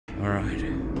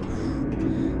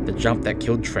Alright. The jump that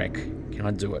killed Trek. Can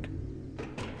I do it?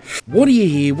 What do you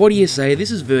hear? What do you say?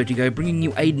 This is VERTiiGO bringing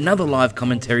you another live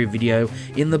commentary video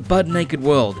in the butt naked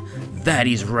world. That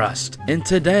is Rust. And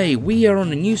today we are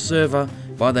on a new server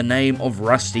by the name of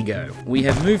RUSTiiGO. We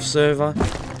have moved server.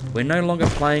 We're no longer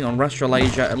playing on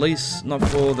Australasia, at least not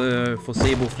for the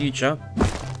foreseeable future.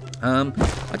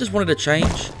 I just wanted to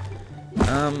change.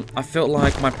 I felt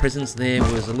like my presence there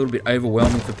was a little bit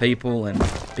overwhelming for people, and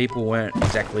people weren't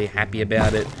exactly happy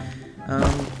about it.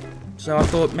 So I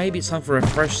thought maybe it's time for a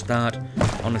fresh start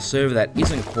on a server that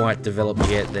isn't quite developed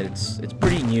yet, that it's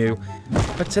pretty new.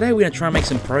 But today we're going to try and make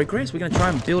some progress. We're going to try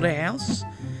and build a house,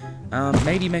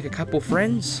 maybe make a couple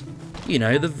friends. You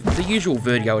know, the usual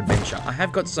VERTiiGO adventure. I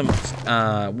have got some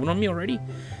wood on me already,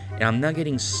 and I'm now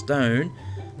getting stone,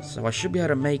 so I should be able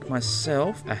to make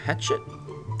myself a hatchet.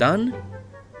 Done.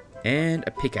 And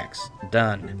a pickaxe.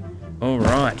 Done.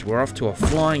 Alright, we're off to a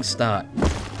flying start.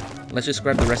 Let's just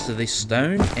grab the rest of this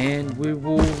stone, and we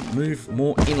will move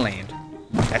more inland.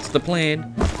 That's the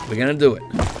plan. We're gonna do it.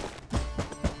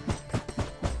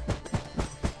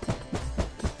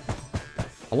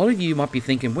 A lot of you might be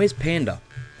thinking, where's Panda?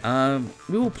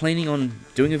 We were planning on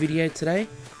doing a video today,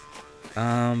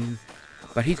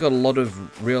 but he's got a lot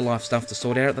of real life stuff to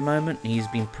sort out at the moment. He's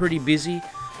been pretty busy,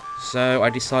 so I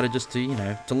decided just to, you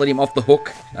know, to let him off the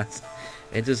hook.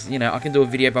 It just, you know, I can do a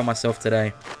video by myself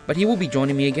today. But he will be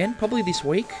joining me again, probably this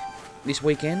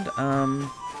weekend.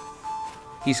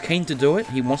 He's keen to do it,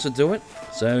 he wants to do it,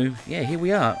 so yeah, here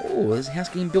we are. Oh, there's a house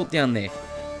getting built down there.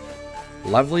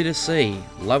 Lovely to see,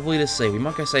 lovely to see. We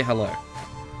might go say hello.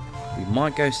 We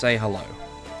might go say hello.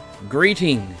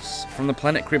 Greetings from the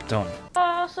planet Krypton.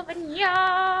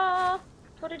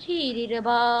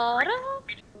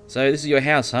 So this is your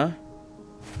house, huh?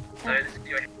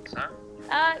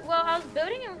 Well, I was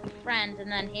building a friend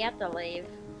and then he had to leave.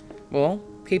 Well,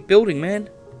 keep building, man.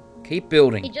 Keep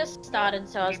building. He just started,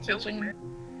 so I was teaching him.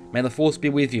 May the force be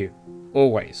with you.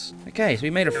 Always. Okay, so we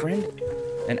made a friend.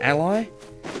 An ally.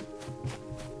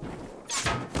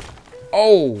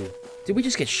 Oh! Did we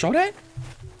just get shot at?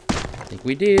 I think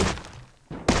we did.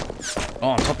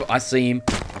 Oh, on top of... I see him.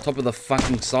 On top of the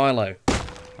fucking silo.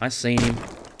 I seen him.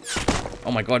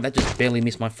 Oh my god, that just barely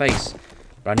missed my face.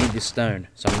 But I need this stone,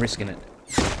 so I'm risking it.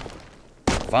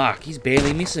 Fuck, he's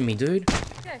barely missing me, dude. Go.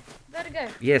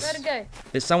 VERTiiGO. Yes. VERTiiGO.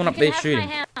 There's someone up there shooting.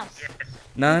 My house.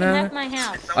 No, no. Have my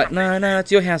house. No,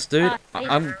 it's your house, dude.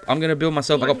 I'm gonna build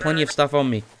myself. I got plenty of stuff on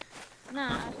me.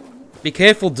 No. Be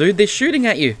careful, dude. They're shooting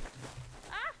at you.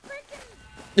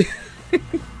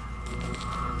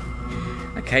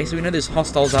 Okay, so we know there's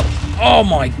hostiles up. Oh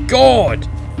my god!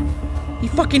 He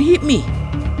fucking hit me!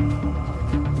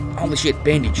 Holy shit,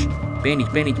 bandage.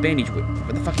 Bandage, bandage, bandage.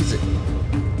 Where the fuck is it?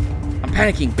 I'm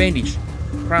panicking. Bandage.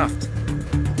 Craft.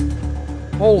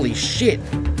 Holy shit.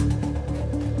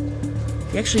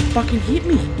 He actually fucking hit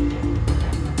me.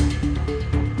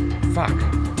 Fuck.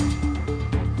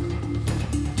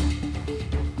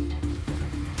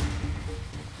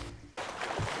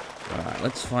 Alright,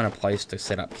 let's find a place to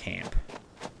set up camp.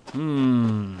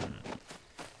 Well,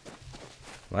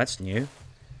 that's new.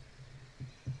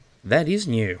 That is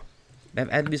new. They've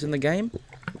added this in the game.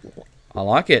 I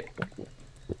like it.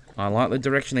 I like the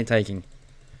direction they're taking.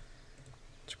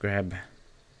 Let's grab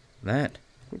that.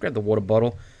 We'll grab the water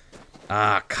bottle.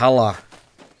 Ah, colour.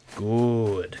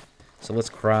 Good. So let's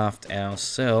craft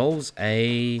ourselves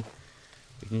a...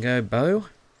 We can go bow.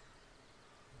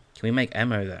 Can we make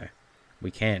ammo though? We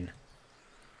can.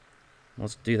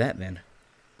 Let's do that then.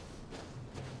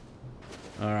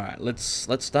 Alright, let's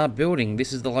start building.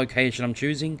 This is the location I'm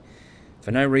choosing.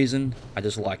 For no reason, I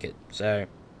just like it. So,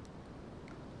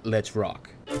 let's rock.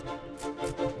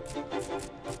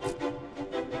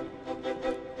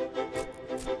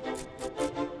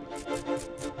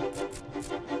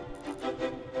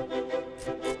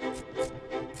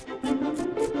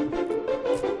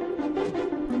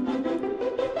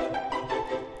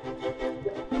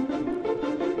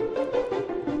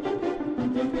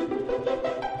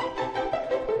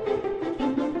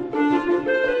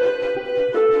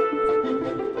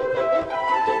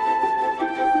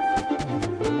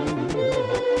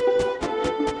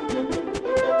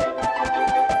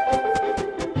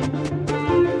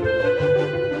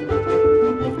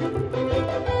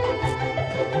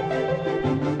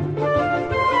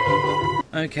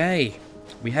 Okay,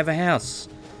 we have a house.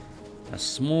 A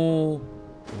small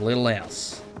little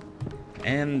house.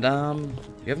 And,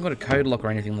 we haven't got a code lock or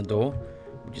anything on the door,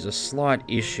 which is a slight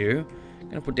issue. I'm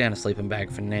gonna put down a sleeping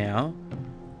bag for now.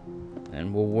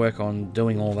 And we'll work on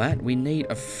doing all that. We need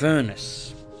a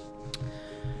furnace.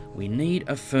 We need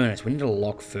a furnace. We need a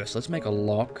lock first. Let's make a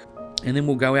lock. And then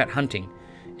we'll go out hunting.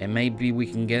 And maybe we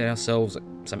can get ourselves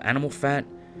some animal fat.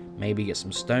 Maybe get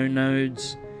some stone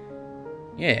nodes.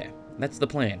 Yeah, that's the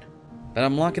plan. But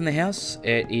I'm liking the house.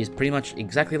 It is pretty much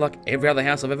exactly like every other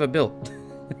house I've ever built.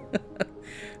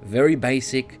 Very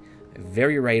basic,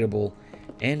 very rateable,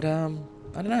 and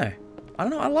I don't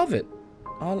know, I love it.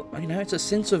 You know, it's a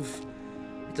sense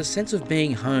of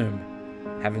being home,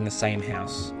 having the same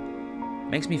house.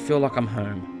 Makes me feel like I'm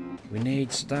home. We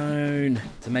need stone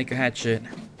to make a hatchet.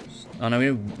 Oh no,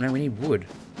 we need wood.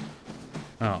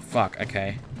 Oh fuck.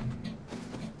 Okay.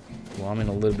 Well, I'm in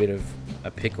a little bit of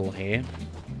a pickle here.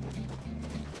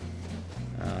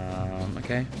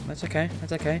 Okay, that's okay.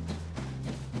 That's okay.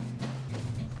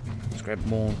 Let's grab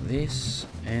more of this,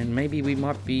 and maybe we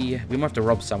might have to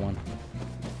rob someone.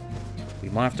 We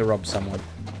might have to rob someone.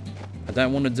 I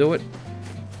don't want to do it,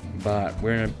 but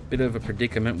we're in a bit of a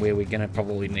predicament where we're gonna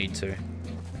probably need to.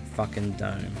 Fucking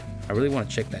dome. I really want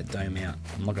to check that dome out.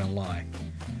 I'm not gonna lie.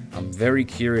 I'm very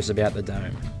curious about the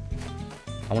dome.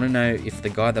 I want to know if the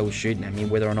guy that was shooting at me,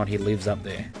 whether or not he lives up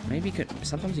there. Maybe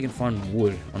sometimes you can find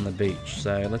wood on the beach,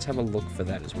 so let's have a look for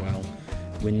that as well.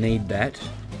 We need that,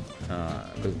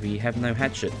 but we have no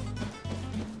hatchet.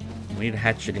 We need a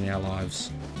hatchet in our lives.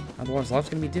 Otherwise, life's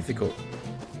going to be difficult.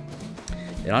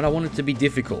 And I don't want it to be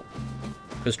difficult.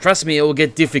 Because trust me, it will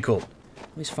get difficult.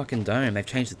 This fucking dome, they've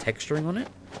changed the texturing on it.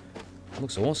 It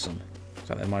looks awesome.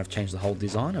 So they might have changed the whole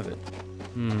design of it.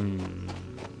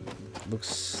 Looks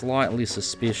slightly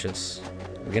suspicious.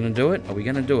 We're gonna do it? Are we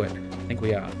gonna do it? I think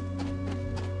we are.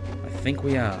 I think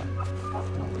we are.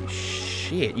 Holy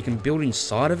shit, you can build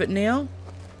inside of it now?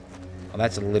 Oh,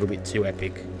 that's a little bit too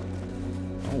epic.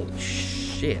 Holy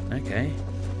shit, okay.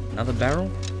 Another barrel?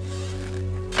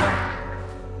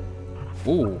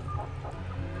 Ooh.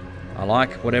 I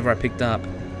like whatever I picked up.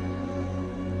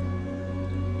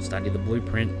 Study the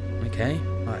blueprint. Okay.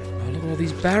 Right. Oh, look at all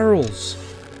these barrels.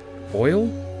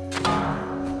 Oil?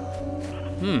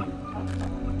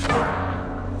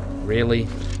 Really?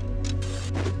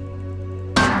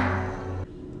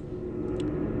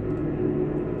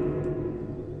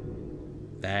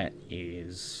 That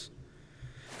is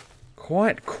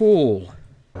quite cool.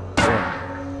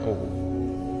 Oh.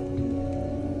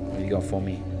 What do you got for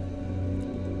me?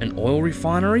 An oil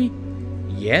refinery?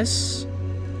 Yes.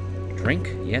 Drink?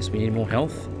 Yes, we need more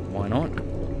health. Why not?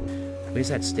 Where's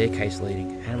that staircase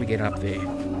leading? How do we get up there?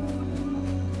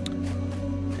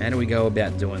 How do we go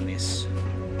about doing this? A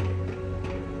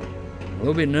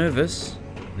little bit nervous.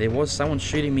 There was someone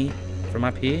shooting me from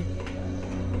up here.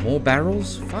 More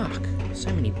barrels? Fuck.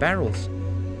 So many barrels.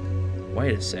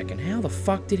 Wait a second. How the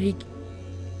fuck did he...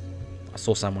 I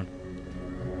saw someone.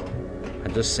 I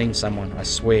just seen someone. I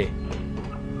swear.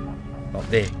 Not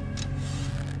there.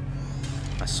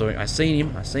 I seen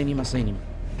him.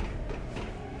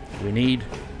 We need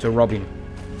to rob him.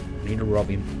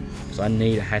 Because I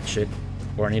need a hatchet.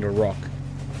 Or I need a rock.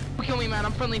 Don't kill me, man.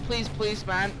 I'm friendly. Please,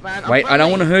 man. Wait, I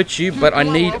don't want to hurt you, but I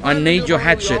need your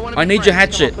hatchet. I need your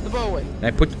hatchet.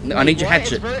 I need your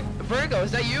hatchet. VERTiiGO,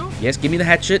 is that you? Yes, give me the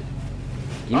hatchet.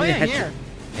 Give me the hatchet. Here.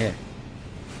 Yeah.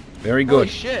 Very good. Holy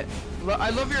shit. I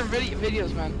love your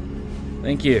videos, man.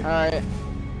 Thank you. Alright.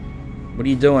 What are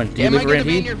you doing? Do you live around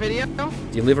here? In your video?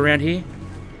 Do you live around here?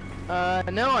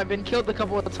 No, I've been killed a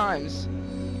couple of times.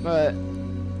 But...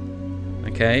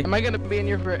 Okay. Am I gonna be in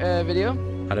your video?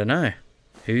 I don't know.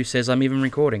 Who says I'm even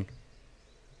recording?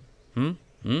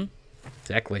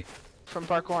 Exactly. From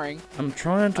parkouring. I'm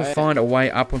trying to find a way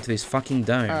up onto this fucking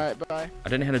dome. Alright, bye. I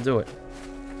don't know how to do it.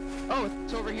 Oh,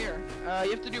 it's over here.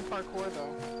 You have to do parkour,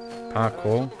 though.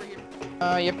 Parkour?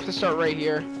 You have to start right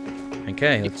here.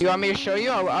 Okay. You want me to show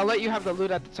you? I'll let you have the loot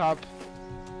at the top.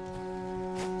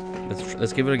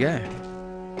 Let's give it a go.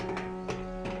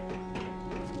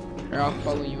 Here, I'll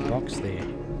follow you. Rocks there.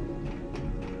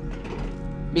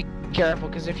 Be careful,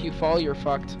 because if you fall, you're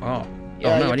fucked. Oh.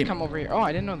 Yeah, no, you have to come over here. Oh,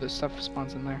 I didn't know this stuff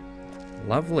spawns in there.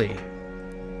 Lovely.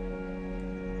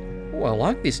 Oh, I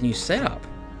like this new setup.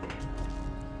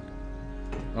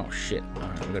 Oh shit.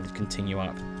 Alright, we've got to continue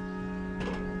up.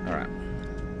 Alright.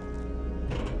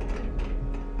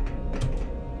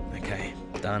 Okay,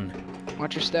 done.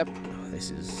 Watch your step. Oh,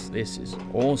 this is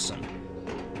awesome.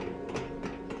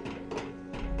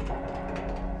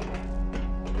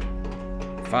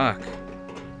 Fuck.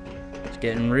 It's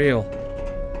getting real.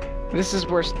 This is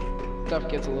where stuff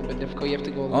gets a little bit difficult. You have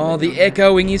to go a little Oh, bit the down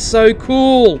echoing is so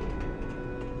cool.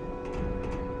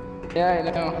 there. Yeah,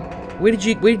 I know. Where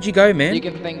did you go, man? You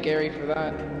can thank Gary for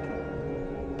that.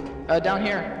 Down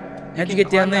here. How'd you get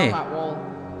down there? That wall.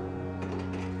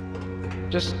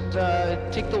 Just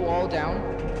take the wall down.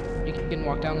 You can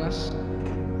walk down this.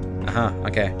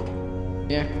 Okay.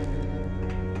 Yeah.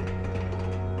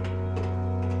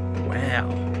 Wow.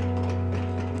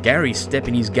 Gary's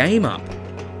stepping his game up.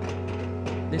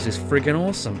 This is freaking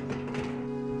awesome.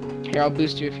 Here, I'll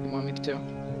boost you if you want me to.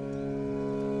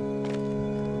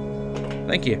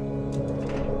 Thank you.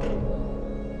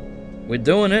 We're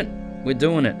doing it. We're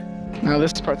doing it. Now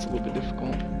this part's a little bit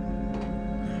difficult.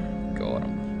 Got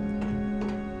him.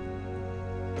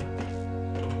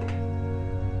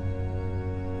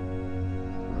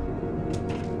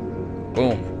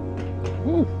 Boom.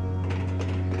 Woo.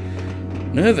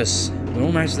 Nervous. We're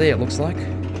almost there, it looks like.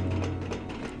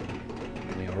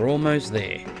 We are almost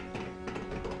there.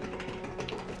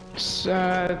 So,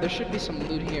 there should be some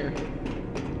loot here.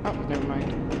 Oh, never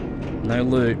mind. No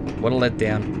loot. What a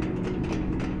letdown.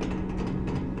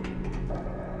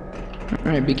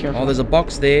 Alright, be careful. Oh, there's a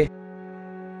box there.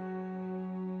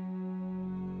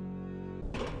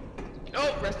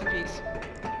 Oh, rest in peace.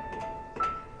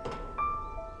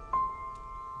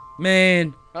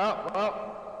 Man. Oh,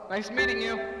 well, nice meeting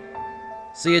you.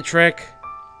 See ya, Trek.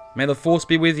 May the force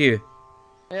be with you.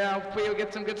 Yeah, hopefully you'll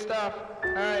get some good stuff.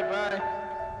 Alright, bye.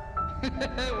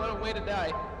 What a way to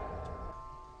die.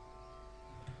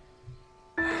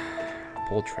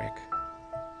 Poor Trek.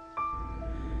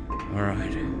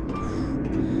 Alright.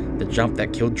 The jump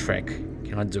that killed Trek.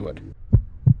 Can I do it?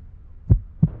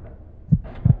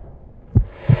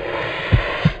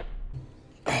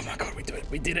 Oh my god, we did it.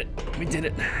 We did it. We did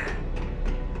it.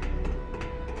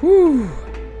 Whew.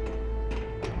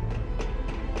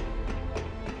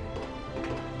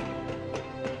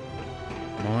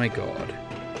 My god.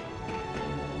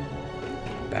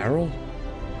 Barrel?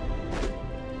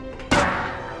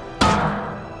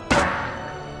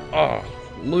 Oh,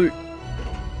 loot.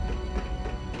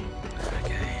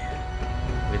 Okay.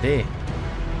 We're there.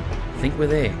 I think we're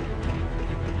there.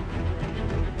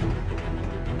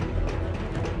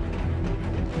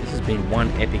 This has been one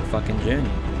epic fucking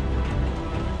journey.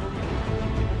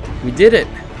 We did it!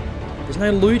 There's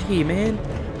no loot here, man.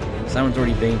 Someone's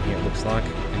already been here, it looks like,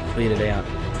 and cleared it out.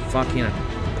 Fucking a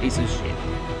piece of shit.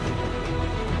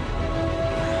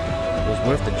 It was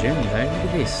worth the journey, though. Look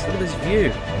at this. Look at this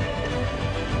view.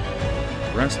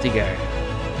 RUSTiiGO.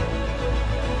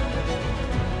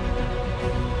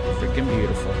 Freaking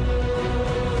beautiful.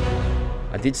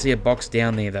 I did see a box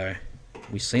down there though.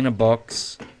 We seen a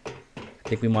box. I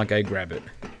think we might go grab it.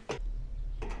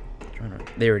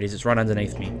 There it is. It's right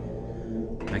underneath me.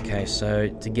 Okay, so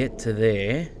to get to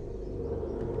there,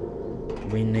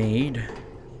 we need...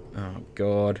 Oh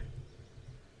god.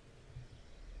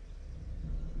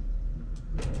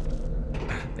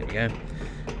 There we go.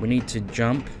 We need to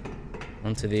jump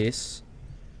onto this,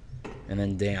 and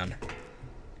then down.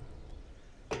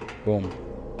 Boom.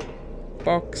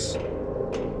 Box.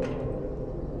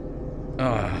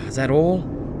 Ah, is that all?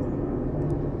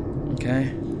 Okay.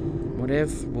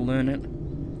 Whatever, we'll learn it.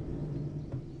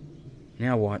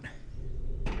 Now what?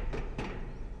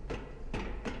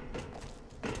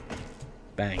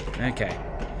 Bang. Okay.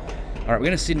 Alright, we're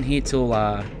gonna sit in here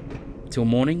till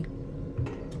morning,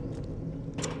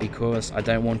 because I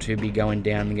don't want to be going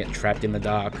down and get trapped in the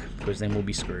dark, because then we'll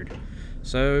be screwed.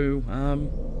 So,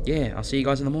 yeah, I'll see you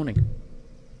guys in the morning.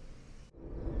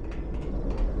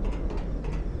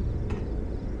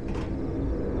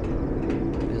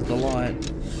 There's the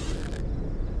light.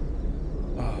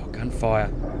 Oh,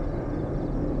 gunfire.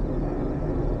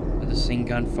 I just seen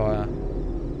gunfire.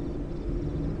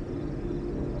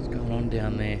 What's going on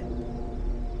down there?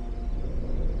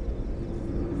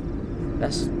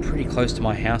 That's pretty close to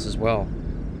my house as well.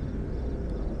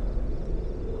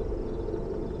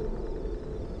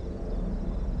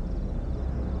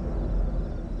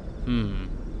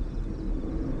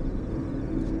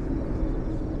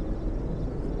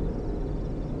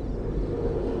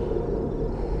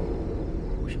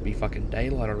 Should be fucking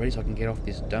daylight already so I can get off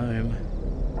this dome.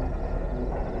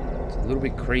 It's a little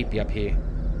bit creepy up here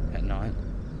at night.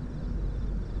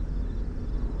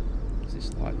 What's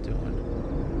this light doing?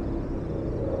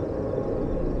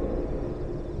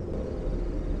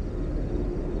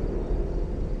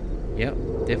 Yep,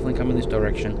 definitely coming this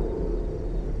direction.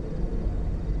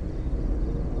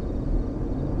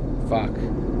 Fuck.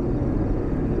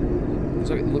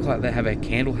 Looks like they have a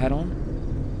candle hat on.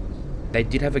 They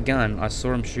did have a gun. I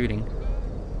saw him shooting.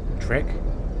 Trek?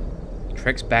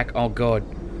 Trek's back. Oh god.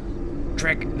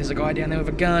 Trek, there's a guy down there with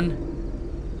a gun.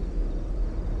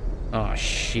 Oh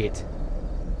shit.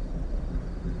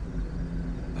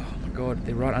 Oh my god,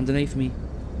 they're right underneath me.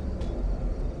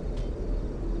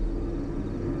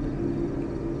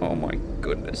 Oh my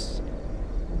goodness.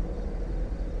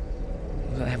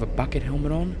 Do they have a bucket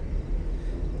helmet on?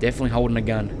 Definitely holding a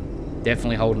gun.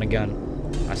 Definitely holding a gun.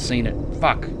 I seen it.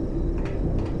 Fuck.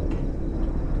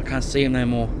 I can't see him no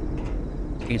more.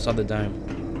 Inside the dome.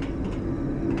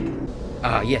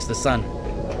 Ah, yes, the sun.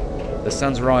 The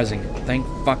sun's rising. Thank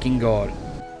fucking God.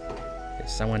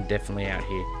 There's someone definitely out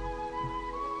here.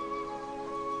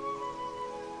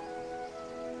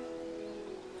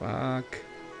 Fuck.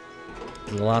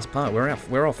 This is the last part. We're off.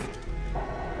 We're off.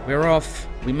 We're off.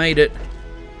 We made it.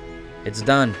 It's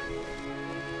done.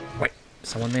 Wait,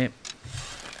 someone there.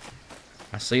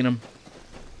 I seen him.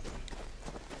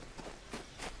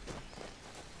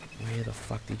 Where the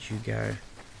fuck did you go?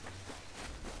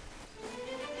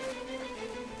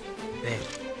 There.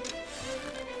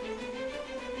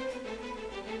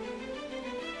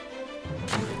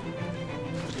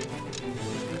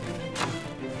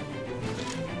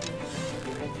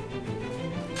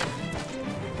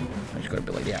 I just gotta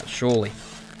bleed out, surely.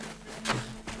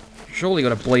 Surely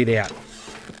gotta bleed out.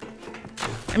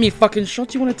 How many fucking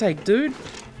shots you wanna take, dude?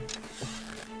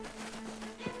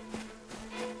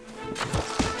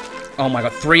 Oh my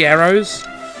God, 3 arrows?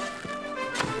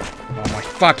 Oh my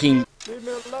fucking... Leave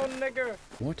me alone, nigger.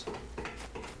 What?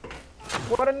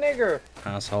 What a nigger.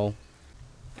 Asshole.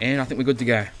 And I think we're good to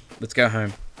go. Let's go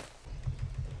home.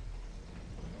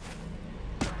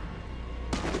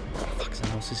 Fuck,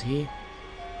 someone else is here.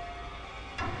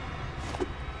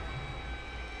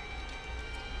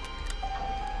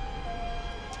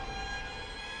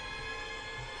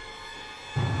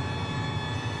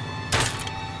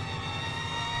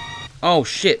 Oh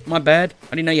shit, my bad.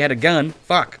 I didn't know you had a gun.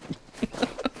 Fuck.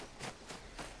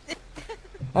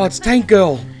 Oh, it's Tank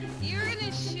Girl. You were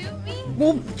gonna shoot me?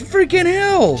 Well, freaking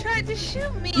hell. You tried to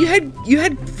shoot me. You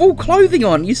had full clothing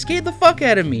on. You scared the fuck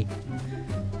out of me.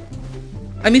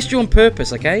 I missed you on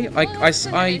purpose, okay? I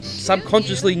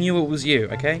subconsciously knew it was you,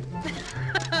 okay?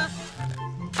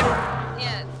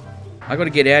 Yes. I gotta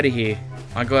get out of here.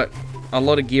 I got a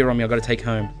lot of gear on me I gotta take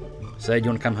home. So, do you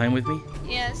wanna come home with me?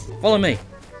 Yes. Follow me.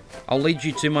 I'll lead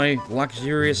you to my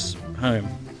luxurious home.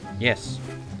 Yes.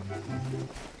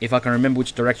 If I can remember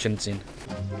which direction it's in.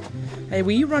 Hey,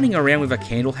 were you running around with a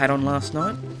candle hat on last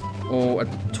night? Or a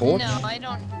torch? No, I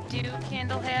don't do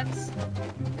candle hats.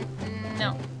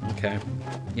 No. Okay.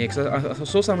 Yeah, because I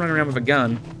saw someone running around with a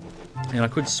gun, and I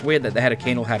could swear that they had a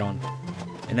candle hat on.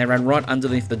 And they ran right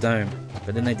underneath the dome.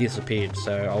 But then they disappeared,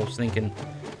 so I was thinking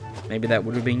maybe that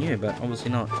would have been you, but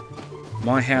obviously not.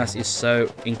 My house is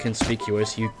so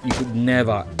inconspicuous, you could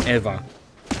never, ever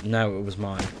know it was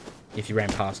mine. If you ran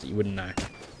past it, you wouldn't know.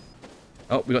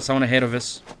 Oh, we got someone ahead of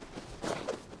us.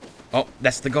 Oh,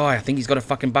 that's the guy. I think he's got a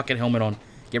fucking bucket helmet on.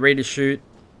 Get ready to shoot.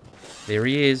 There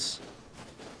he is.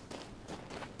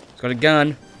 He's got a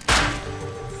gun.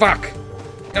 Fuck!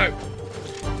 Go!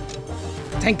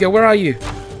 Tank Girl, where are you?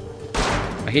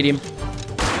 I hit him.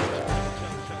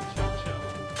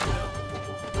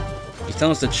 He's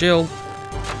telling us to chill.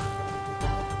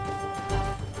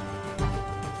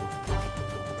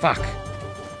 Fuck.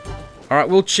 Alright,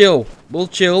 we'll chill. We'll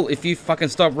chill if you fucking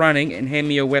stop running and hand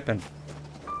me your weapon.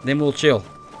 Then we'll chill.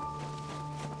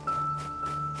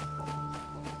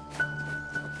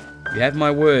 You have my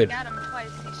word. Got him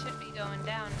twice. He should be going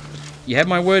down. You have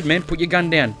my word, man. Put your gun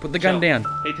down. Put the gun down.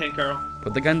 Hey, Tank Girl.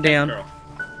 Put the gun down. Girl.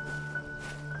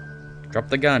 Drop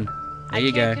the gun. There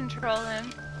you go. I can't control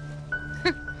him.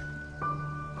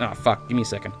 Oh, fuck. Give me a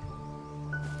second.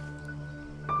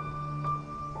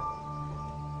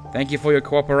 Thank you for your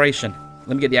cooperation.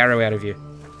 Let me get the arrow out of you.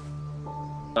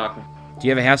 Okay. Do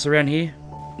you have a house around here?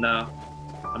 No.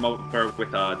 I'm over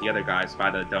with the other guys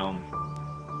by the dome.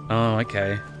 Oh,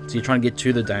 okay. So you're trying to get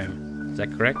to the dome. Is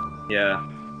that correct? Yeah.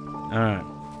 Alright.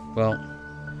 Well,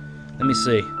 let me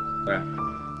see. Yeah.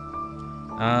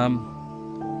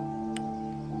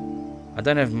 I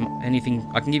don't have anything.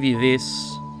 I can give you this.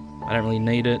 I don't really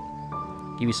need it.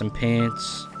 Give you some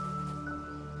pants.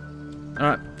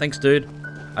 Alright, thanks, dude.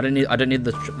 I don't need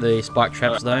the spike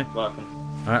traps though. Welcome.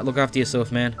 Alright, look after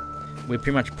yourself, man. We're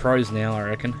pretty much pros now, I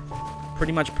reckon.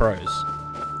 Pretty much pros.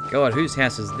 God, whose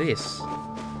house is this?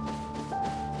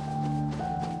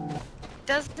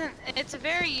 It's a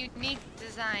very unique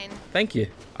design. Thank you.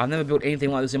 I've never built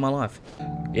anything like this in my life.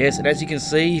 Yes, and as you can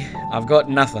see, I've got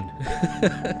nothing.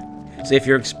 So if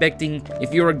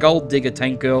you're a gold digger,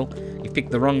 Tank Girl, you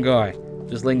picked the wrong guy.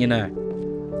 Just letting you know.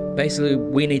 Basically,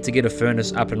 we need to get a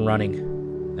furnace up and running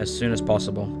as soon as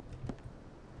possible.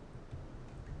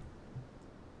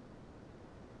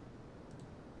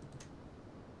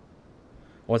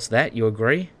 What's that? You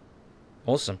agree?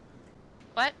 Awesome.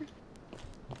 What?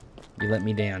 You let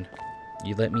me down.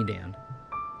 You let me down.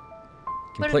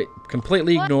 What?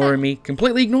 Completely What? ignoring me.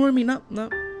 Completely ignoring me. No,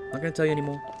 not gonna tell you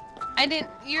anymore. I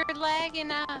didn't. You're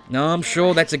lagging. No, I'm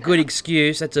sure that's a good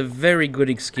excuse. That's a very good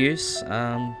excuse.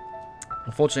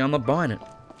 Unfortunately, I'm not buying it.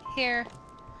 Here.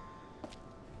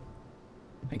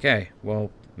 Okay,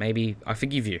 well, maybe I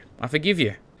forgive you. I forgive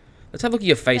you. Let's have a look at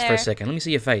your face for a There. second. Let me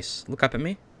see your face. Look up at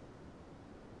me.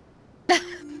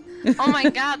 Oh my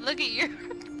god, look at your...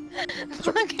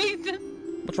 look at the...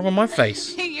 What's wrong with my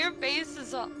face? Your face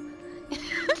is all...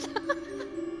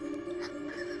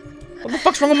 What the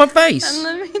fuck's wrong with my face? And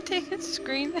let me take a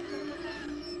screen.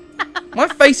 My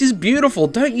face is beautiful.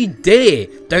 Don't you dare.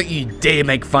 Don't you dare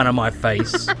make fun of my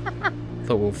face.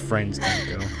 Thought we were friends, damn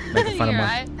girl. Making fun of my...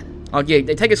 Right. Oh yeah,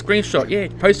 they take a screenshot. Yeah,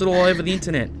 post it all over the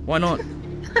internet. Why not?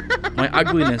 My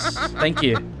ugliness. Thank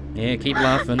you. Yeah, keep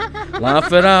laughing.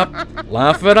 Laugh it up.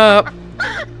 Laugh it up.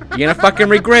 You're gonna fucking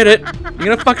regret it.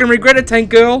 You're gonna fucking regret it, tank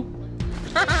girl.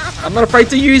 I'm not afraid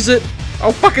to use it.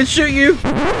 I'll fucking shoot you.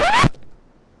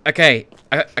 Okay.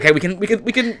 Okay, we can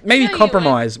maybe No, you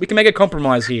compromise. We can make a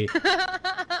compromise here.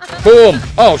 Boom.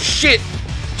 Oh shit.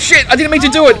 Shit, I didn't mean to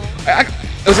do it.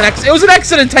 It was an accident. It was an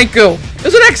accident, tank girl. It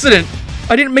was an accident.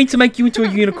 I didn't mean to make you into a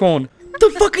unicorn. What the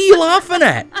fuck are you laughing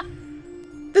at?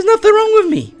 There's nothing wrong with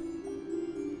me.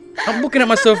 I'm looking at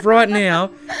myself right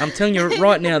now. I'm telling you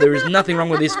right now, there is nothing wrong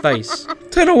with this face.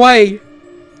 Turn away.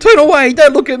 Turn away.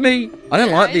 Don't look at me. I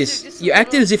don't like this. You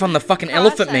acted as if I'm the fucking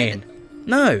elephant man.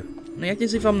 No. You acted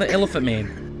as if I'm the elephant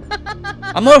man.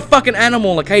 I'm not a fucking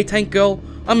animal, okay, tank girl?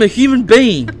 I'm a human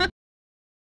being.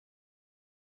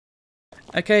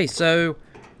 Okay, so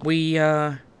we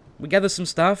gathered some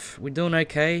stuff. We're doing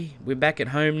okay. We're back at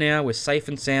home now. We're safe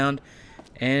and sound.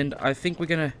 And I think we're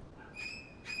gonna...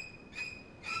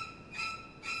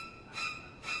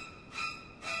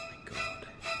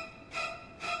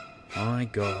 My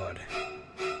God.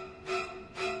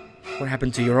 What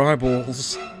happened to your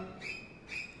eyeballs?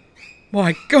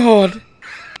 My God.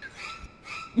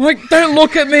 Mike, don't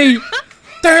look at me.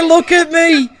 Don't look at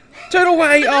me. Turn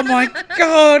away. Oh my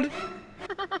God.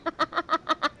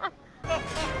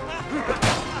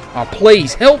 Oh,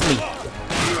 please help me.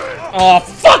 Oh,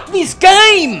 fuck this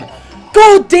game.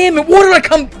 God damn it. Why did I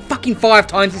come fucking 5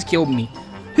 times? He's killed me.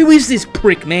 Who is this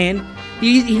prick, man?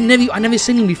 I've never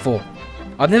seen him before.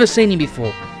 I've never seen him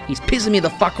before. He's pissing me the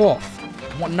fuck off.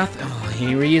 I want nothing. Oh,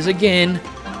 here he is again.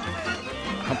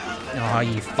 Oh,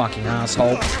 you fucking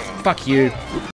asshole. Fuck you.